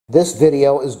This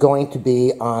video is going to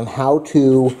be on how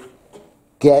to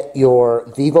get your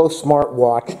Vivo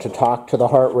smartwatch to talk to the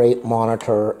heart rate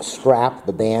monitor strap,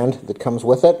 the band that comes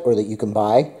with it or that you can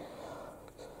buy.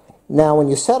 Now when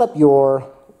you set up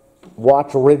your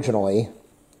watch originally,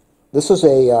 this is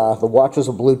the watch is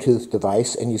a Bluetooth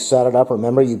device, and you set it up.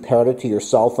 Remember, you paired it to your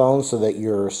cell phone so that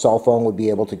your cell phone would be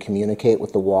able to communicate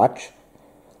with the watch.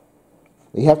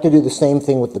 You have to do the same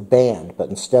thing with the band, but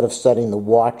instead of setting the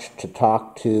watch to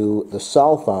talk to the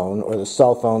cell phone or the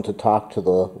cell phone to talk to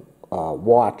the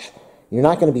watch, you're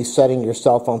not going to be setting your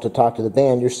cell phone to talk to the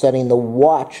band, you're setting the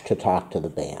watch to talk to the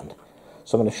band.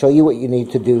 So I'm going to show you what you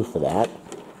need to do for that.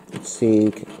 Let's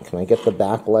see, can I get the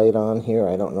backlight on here?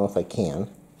 I don't know if I can.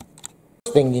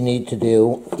 First thing you need to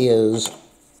do is,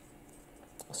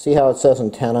 see how it says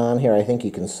antenna on here? I think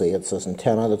you can see it says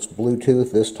antenna. That's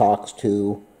Bluetooth. This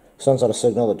sends out a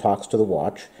signal that talks to the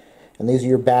watch. And these are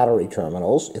your battery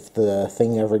terminals. If the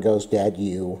thing ever goes dead,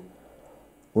 you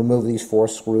remove these 4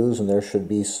 screws and there should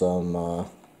be some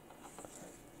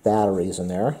batteries in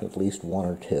there, at least 1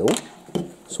 or 2.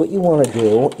 So what you want to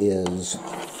do is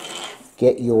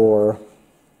get your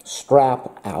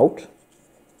strap out.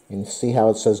 And see how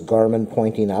it says Garmin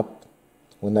pointing up?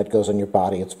 When that goes on your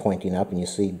body, it's pointing up, and you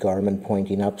see Garmin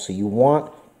pointing up. So you want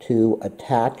to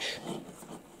attach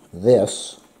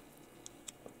this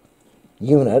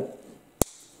unit.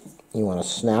 You want to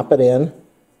snap it in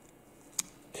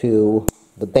to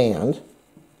the band,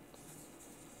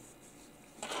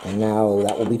 and now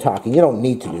that will be talking. You don't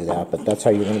need to do that, but that's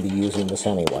how you're going to be using this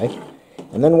anyway.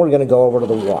 And then we're going to go over to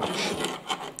the watch.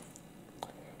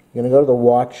 You're going to go to the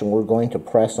watch and we're going to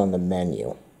press on the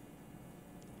menu.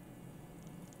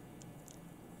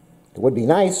 It would be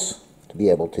nice to be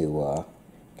able to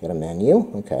get a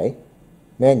menu. Okay,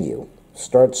 menu.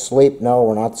 Start sleep. No,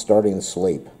 we're not starting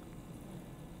sleep.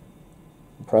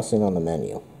 I'm pressing on the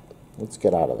menu. Let's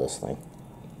get out of this thing.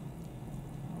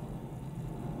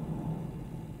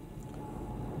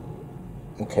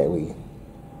 Okay,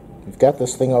 we've got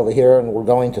this thing over here and we're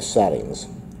going to settings.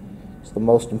 It's the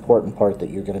most important part that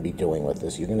you're going to be doing with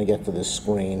this. You're going to get to this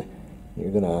screen.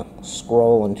 You're going to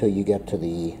scroll until you get to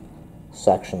the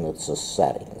section that says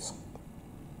settings.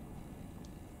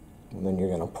 And then you're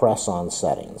going to press on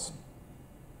settings.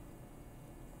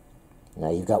 Now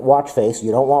you've got watch face.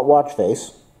 You don't want watch face,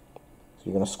 so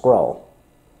you're going to scroll.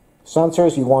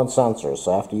 Sensors, you want sensors.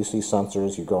 So after you see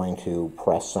sensors, you're going to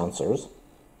press sensors.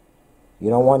 You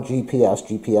don't want GPS.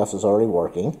 GPS is already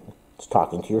working. It's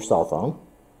talking to your cell phone.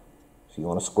 So you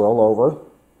want to scroll over.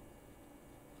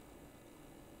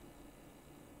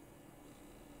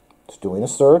 It's doing a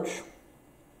search.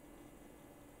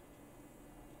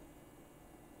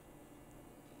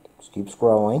 Just keep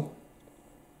scrolling.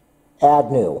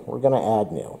 Add new. We're going to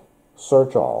add new.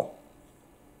 Search all.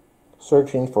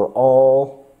 Searching for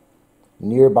all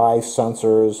nearby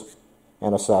sensors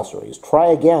and accessories. Try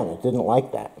again. It didn't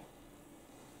like that.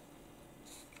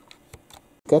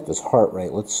 Got this heart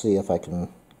rate. Let's see if I can.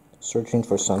 Searching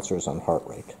for sensors on heart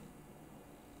rate.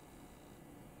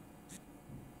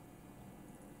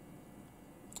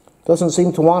 Doesn't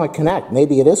seem to want to connect.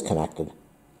 Maybe it is connected.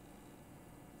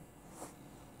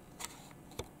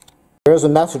 There's a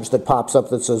message that pops up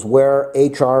that says where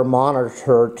HR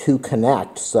monitor to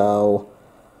connect. So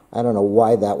I don't know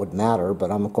why that would matter, but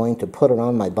I'm going to put it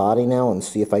on my body now and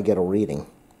see if I get a reading.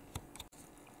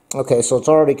 Okay, so it's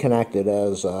already connected,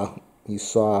 as you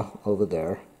saw over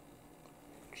there.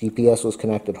 GPS was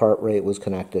connected, heart rate was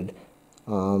connected.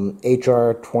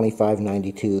 HR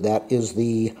 2592, that is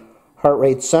the heart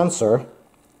rate sensor,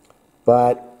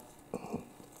 but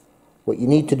what you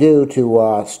need to do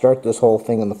to start this whole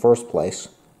thing in the first place,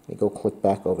 let me go click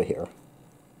back over here.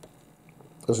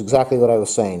 That's exactly what I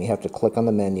was saying. You have to click on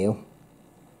the menu.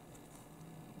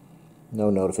 No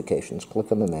notifications.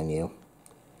 Click on the menu.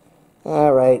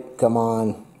 Alright, come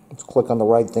on. Let's click on the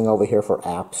right thing over here for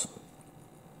apps.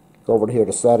 Go over here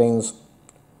to settings,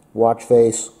 watch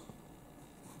face,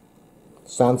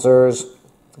 sensors,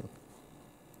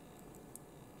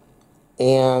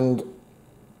 and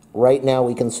right now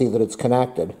we can see that it's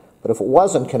connected. But if it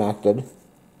wasn't connected,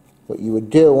 what you would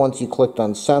do once you clicked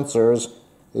on sensors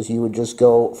is you would just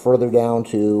go further down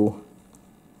to,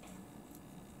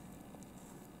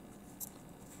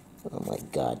 oh my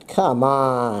God, come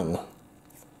on,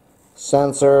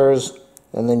 sensors,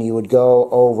 and then you would go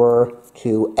over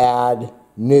to add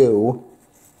new,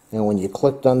 and when you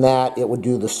clicked on that, it would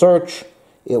do the search,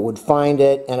 it would find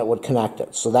it, and it would connect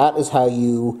it. So that is how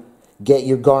you get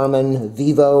your Garmin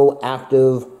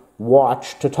VivoActive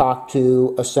watch to talk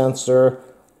to a sensor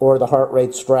or the heart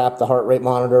rate strap, the heart rate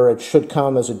monitor. It should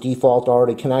come as a default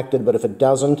already connected, but if it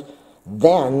doesn't,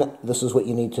 then this is what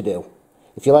you need to do.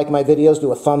 If you like my videos,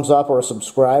 do a thumbs up or a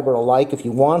subscribe or a like if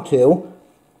you want to.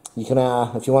 You can,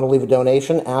 if you want to leave a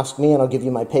donation, ask me and I'll give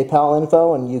you my PayPal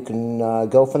info and you can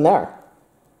go from there.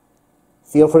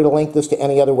 Feel free to link this to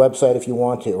any other website if you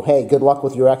want to. Hey, good luck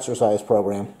with your exercise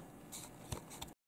program.